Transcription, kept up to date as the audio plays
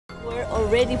We're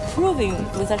already proving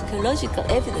with archaeological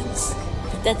evidence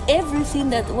that everything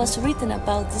that was written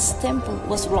about this temple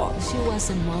was wrong. She was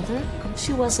a mother,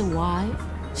 she was a wife,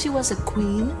 she was a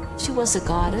queen, she was a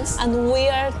goddess. And we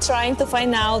are trying to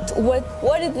find out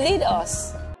what it led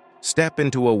us. Step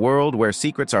into a world where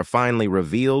secrets are finally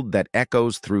revealed that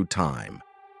echoes through time.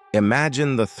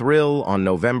 Imagine the thrill on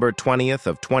November 20th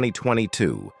of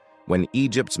 2022, when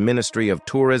Egypt's Ministry of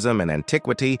Tourism and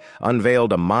Antiquity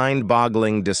unveiled a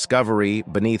mind-boggling discovery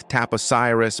beneath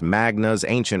Taposiris Magna's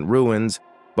ancient ruins.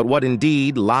 But what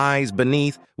indeed lies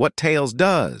beneath, what tales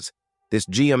does this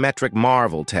geometric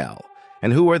marvel tell?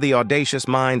 And who are the audacious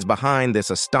minds behind this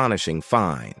astonishing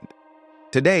find?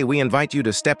 Today, we invite you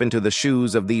to step into the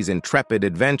shoes of these intrepid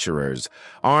adventurers,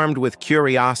 armed with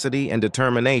curiosity and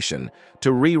determination,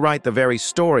 to rewrite the very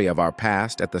story of our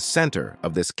past. At the center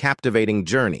of this captivating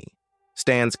journey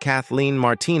stands Kathleen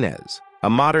Martinez, a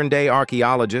modern-day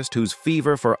archaeologist whose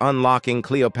fever for unlocking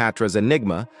Cleopatra's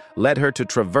enigma led her to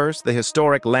traverse the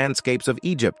historic landscapes of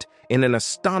Egypt. In an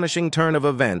astonishing turn of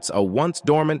events, a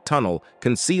once-dormant tunnel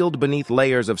concealed beneath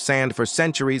layers of sand for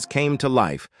centuries came to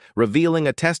life, revealing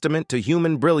a testament to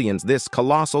human brilliance. This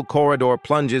colossal corridor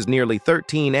plunges nearly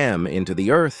 13 m into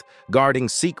the earth, guarding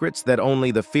secrets that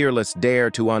only the fearless dare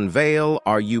to unveil.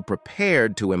 Are you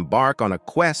prepared to embark on a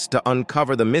quest to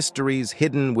uncover the mysteries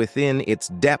hidden within its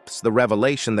depths? The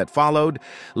revelation that followed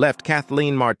left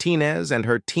Kathleen Martinez and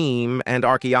her team and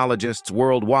archaeologists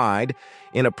worldwide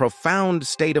in a profound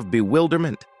state of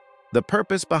bewilderment. The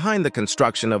purpose behind the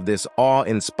construction of this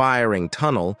awe-inspiring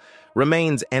tunnel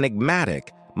remains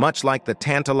enigmatic, much like the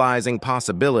tantalizing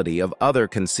possibility of other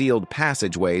concealed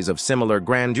passageways of similar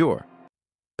grandeur.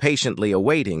 Patiently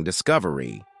awaiting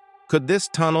discovery, could this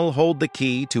tunnel hold the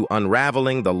key to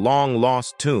unraveling the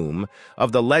long-lost tomb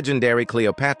of the legendary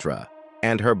Cleopatra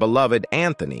and her beloved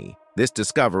Antony? This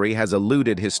discovery has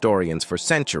eluded historians for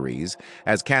centuries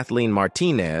as Kathleen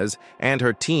Martinez and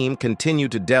her team continue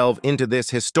to delve into this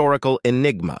historical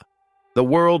enigma. The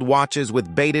world watches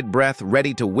with bated breath,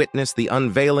 ready to witness the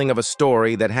unveiling of a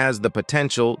story that has the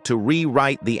potential to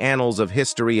rewrite the annals of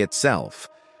history itself.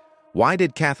 Why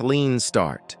did Kathleen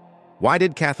start? Why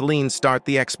did Kathleen start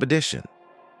the expedition?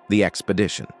 The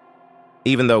expedition.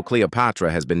 Even though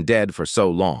Cleopatra has been dead for so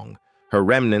long, her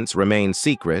remnants remain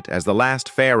secret as the last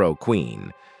pharaoh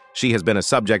queen. She has been a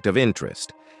subject of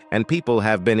interest, and people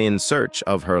have been in search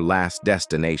of her last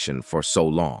destination for so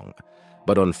long.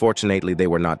 But unfortunately, they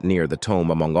were not near the tomb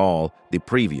among all the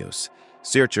previous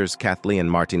searchers. Kathleen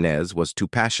Martinez was too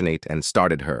passionate and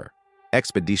started her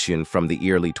expedition from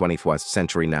the early 21st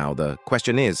century. Now, the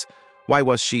question is, why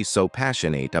was she so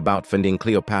passionate about finding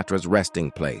Cleopatra's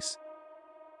resting place?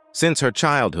 Since her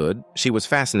childhood, she was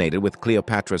fascinated with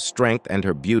Cleopatra's strength and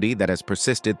her beauty that has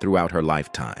persisted throughout her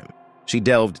lifetime. She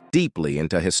delved deeply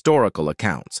into historical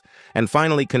accounts and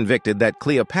finally convicted that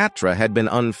Cleopatra had been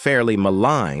unfairly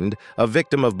maligned, a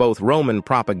victim of both Roman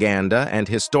propaganda and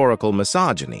historical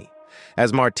misogyny.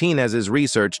 As Martinez's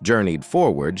research journeyed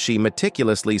forward, she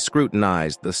meticulously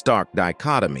scrutinized the stark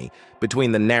dichotomy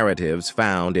between the narratives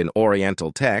found in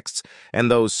Oriental texts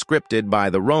and those scripted by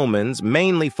the Romans,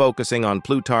 mainly focusing on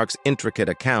Plutarch's intricate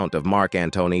account of Mark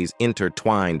Antony's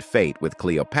intertwined fate with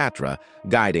Cleopatra,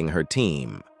 guiding her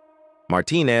team.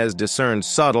 Martinez discerned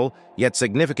subtle, yet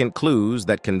significant clues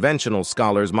that conventional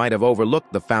scholars might have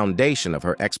overlooked. The foundation of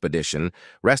her expedition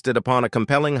rested upon a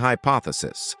compelling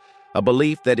hypothesis, a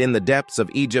belief that in the depths of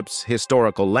Egypt's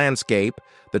historical landscape,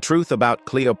 the truth about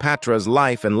Cleopatra's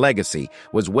life and legacy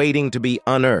was waiting to be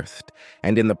unearthed,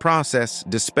 and in the process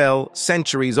dispel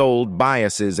centuries-old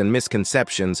biases and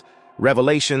misconceptions.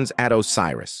 Revelations at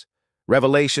Osiris.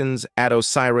 Revelations at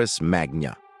Osiris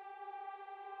Magna.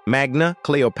 Magna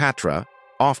Cleopatra,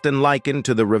 often likened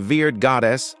to the revered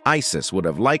goddess Isis, would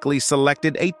have likely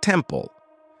selected a temple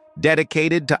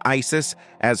dedicated to Isis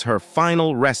as her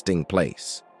final resting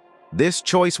place. This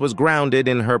choice was grounded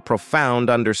in her profound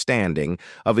understanding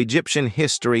of Egyptian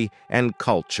history and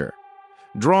culture.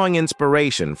 Drawing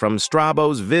inspiration from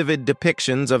Strabo's vivid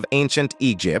depictions of ancient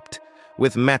Egypt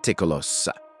with meticulous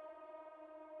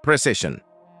precision,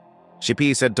 she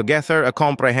pieced together a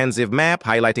comprehensive map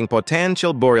highlighting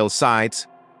potential burial sites,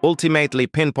 ultimately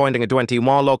pinpointing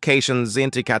 21 locations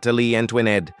intricately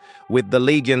entwined with the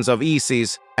legions of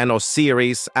Isis and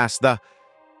Osiris. As the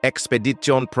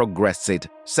expedition progressed,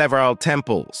 several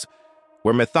temples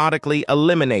were methodically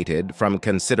eliminated from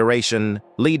consideration,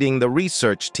 leading the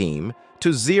research team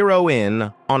to zero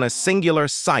in on a singular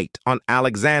site on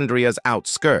Alexandria's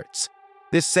outskirts.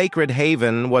 This sacred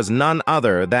haven was none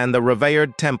other than the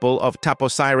revered temple of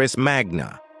Taposiris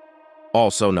Magna,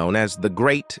 also known as the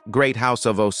Great House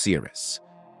of Osiris.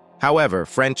 However,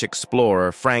 French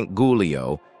explorer Frank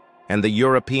Gouliot and the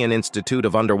European Institute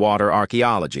of Underwater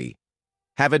Archaeology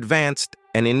have advanced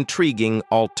an intriguing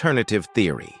alternative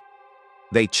theory.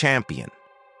 They champion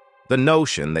the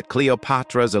notion that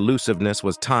Cleopatra's elusiveness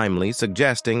was timely,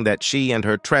 suggesting that she and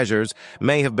her treasures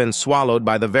may have been swallowed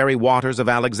by the very waters of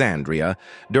Alexandria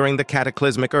during the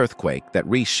cataclysmic earthquake that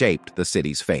reshaped the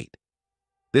city's fate.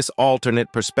 This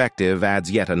alternate perspective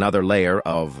adds yet another layer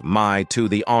of to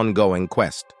the ongoing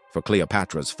quest for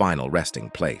Cleopatra's final resting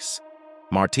place.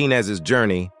 Martinez's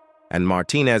journey and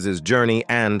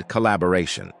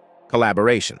collaboration.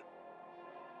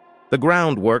 The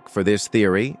groundwork for this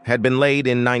theory had been laid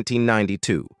in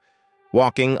 1992,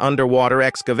 walking underwater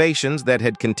excavations that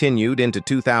had continued into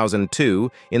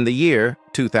 2002 in the year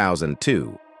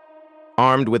 2002.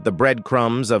 Armed with the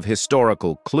breadcrumbs of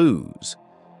historical clues,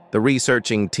 the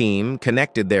researching team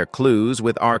connected their clues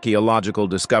with archaeological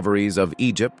discoveries of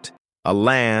Egypt, a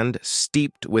land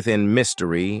steeped within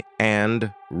mystery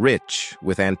and rich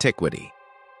with antiquity.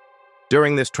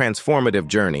 During this transformative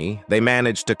journey, they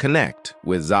managed to connect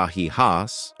with Zahi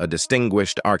Haas, a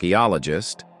distinguished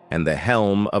archaeologist and the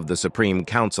helm of the Supreme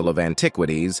Council of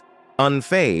Antiquities,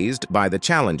 unfazed by the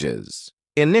challenges.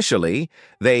 Initially,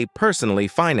 they personally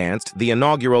financed the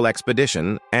inaugural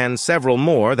expedition and several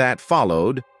more that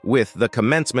followed with the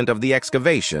commencement of the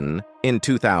excavation in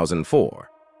 2004.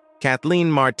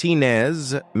 Kathleen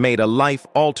Martinez made a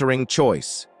life-altering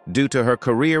choice. Due to her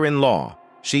career in law,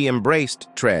 she embraced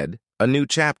Tread, a new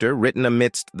chapter written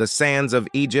amidst the sands of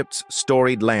Egypt's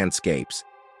storied landscapes.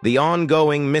 The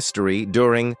ongoing mystery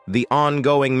during the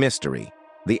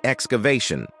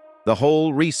excavation. The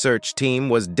whole research team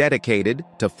was dedicated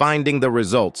to finding the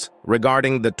results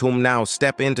regarding the tomb. Now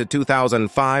step into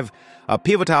 2005, a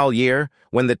pivotal year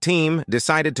when the team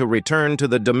decided to return to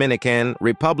the Dominican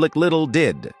Republic. Little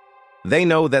did they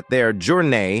know that their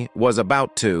journey was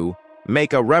about to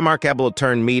make a remarkable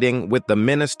turn. Meeting with the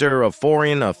Minister of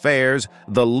Foreign Affairs,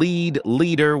 the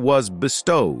leader was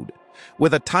bestowed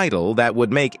with a title that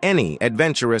would make any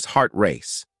adventurous heart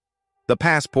race. The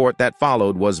passport that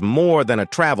followed was more than a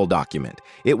travel document.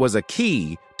 It was a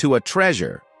key to a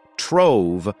treasure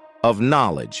trove of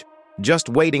knowledge, just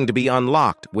waiting to be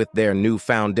unlocked with their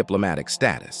newfound diplomatic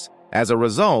status. As a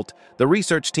result, the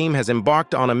research team has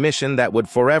embarked on a mission that would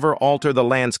forever alter the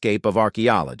landscape of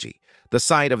archaeology. The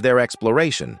site of their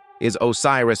exploration is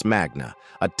Osiris Magna,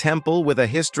 a temple with a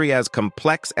history as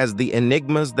complex as the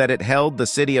enigmas that it held. The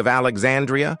city of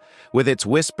Alexandria, with its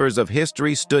whispers of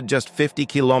history, stood just 50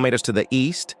 kilometers to the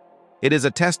east. It is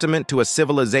a testament to a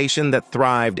civilization that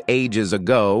thrived ages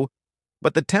ago,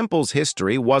 but the temple's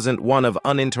history wasn't one of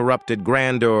uninterrupted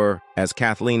grandeur. As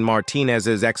Kathleen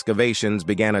Martinez's excavations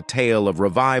began a tale of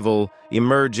revival,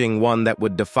 emerging one that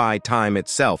would defy time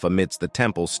itself amidst the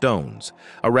temple stones.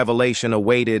 A revelation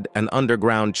awaited: an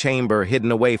underground chamber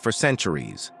hidden away for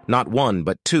centuries. Not one,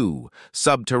 but two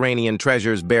subterranean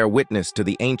treasures bear witness to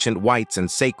the ancient rites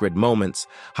and sacred moments.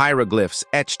 Hieroglyphs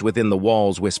etched within the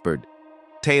walls whispered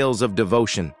tales of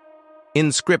devotion.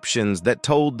 Inscriptions that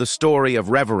told the story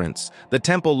of reverence. The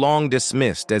temple, long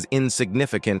dismissed as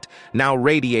insignificant, now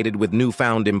radiated with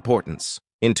newfound importance.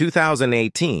 In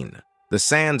 2018, the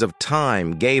sands of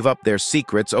time gave up their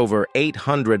secrets. Over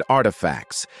 800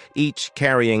 artifacts, each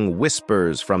carrying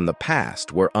whispers from the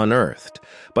past, were unearthed.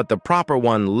 But the proper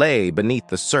one lay beneath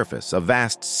the surface, a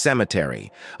vast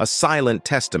cemetery, a silent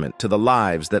testament to the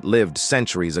lives that lived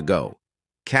centuries ago.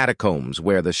 Catacombs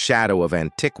where the shadow of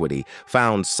antiquity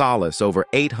found solace. Over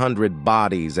 800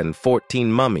 bodies and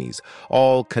 14 mummies,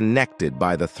 all connected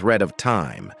by the thread of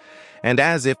time. And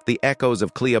as if the echoes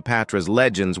of Cleopatra's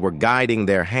legends were guiding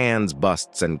their hands,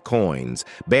 busts, and coins,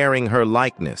 bearing her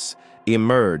likeness,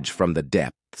 emerge from the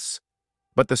depths.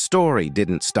 But the story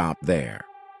didn't stop there.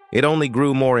 It only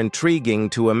grew more intriguing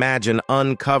to imagine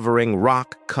uncovering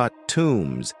rock-cut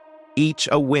tombs, each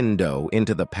a window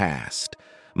into the past.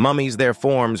 Mummies, their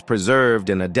forms preserved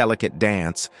in a delicate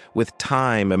dance with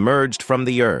time, emerged from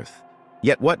the earth.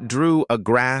 Yet what drew a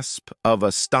grasp of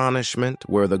astonishment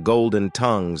were the golden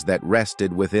tongues that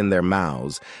rested within their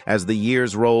mouths. As the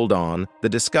years rolled on, the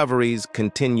discoveries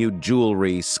continued.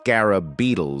 Jewelry, scarab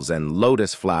beetles, and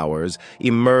lotus flowers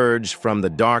emerged from the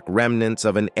dark remnants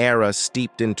of an era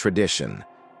steeped in tradition.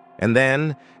 And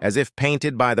then, as if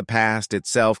painted by the past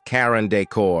itself, Karen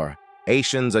decor,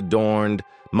 Asians adorned,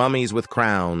 mummies with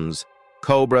crowns,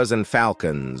 cobras and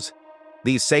falcons.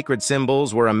 These sacred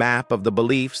symbols were a map of the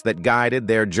beliefs that guided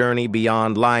their journey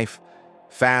beyond life.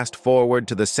 Fast forward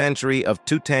to the century of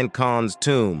Tutankhamun's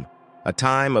tomb, a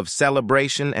time of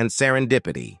celebration and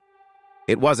serendipity.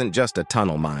 It wasn't just a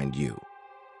tunnel, mind you.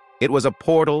 It was a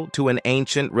portal to an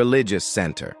ancient religious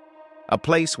center, a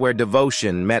place where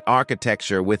devotion met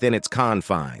architecture within its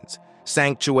confines.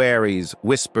 Sanctuaries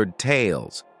whispered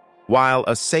tales, while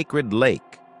a sacred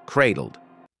lake cradled.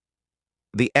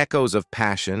 The echoes of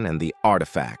passion and the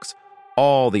artifacts,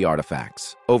 all the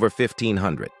artifacts, over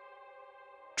 1,500.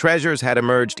 Treasures had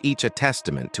emerged, each a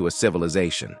testament to a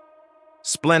civilization.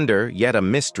 Splendor, yet a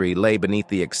mystery, lay beneath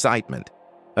the excitement.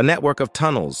 A network of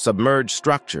tunnels, submerged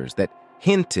structures that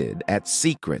hinted at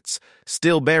secrets,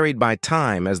 still buried by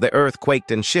time as the earth quaked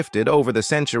and shifted over the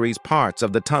centuries. Parts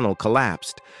of the tunnel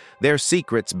collapsed, their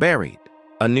secrets buried,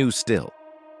 anew still.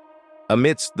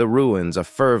 Amidst the ruins, a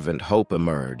fervent hope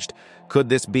emerged. Could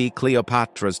this be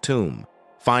Cleopatra's tomb?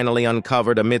 Finally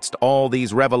uncovered amidst all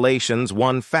these revelations,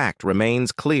 one fact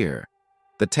remains clear.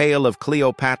 The tale of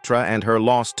Cleopatra and her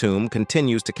lost tomb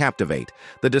continues to captivate.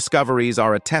 The discoveries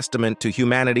are a testament to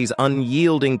humanity's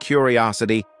unyielding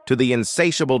curiosity, to the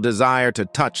insatiable desire to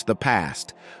touch the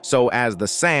past. So as the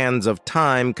sands of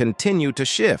time continue to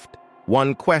shift,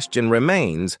 one question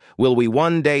remains: will we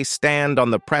one day stand on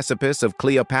the precipice of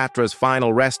Cleopatra's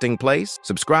final resting place?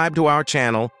 Subscribe to our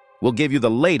channel. We'll give you the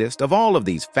latest of all of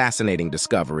these fascinating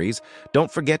discoveries.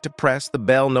 Don't forget to press the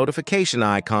bell notification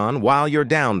icon while you're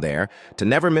down there to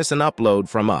never miss an upload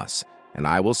from us. And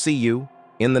I will see you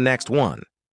in the next one.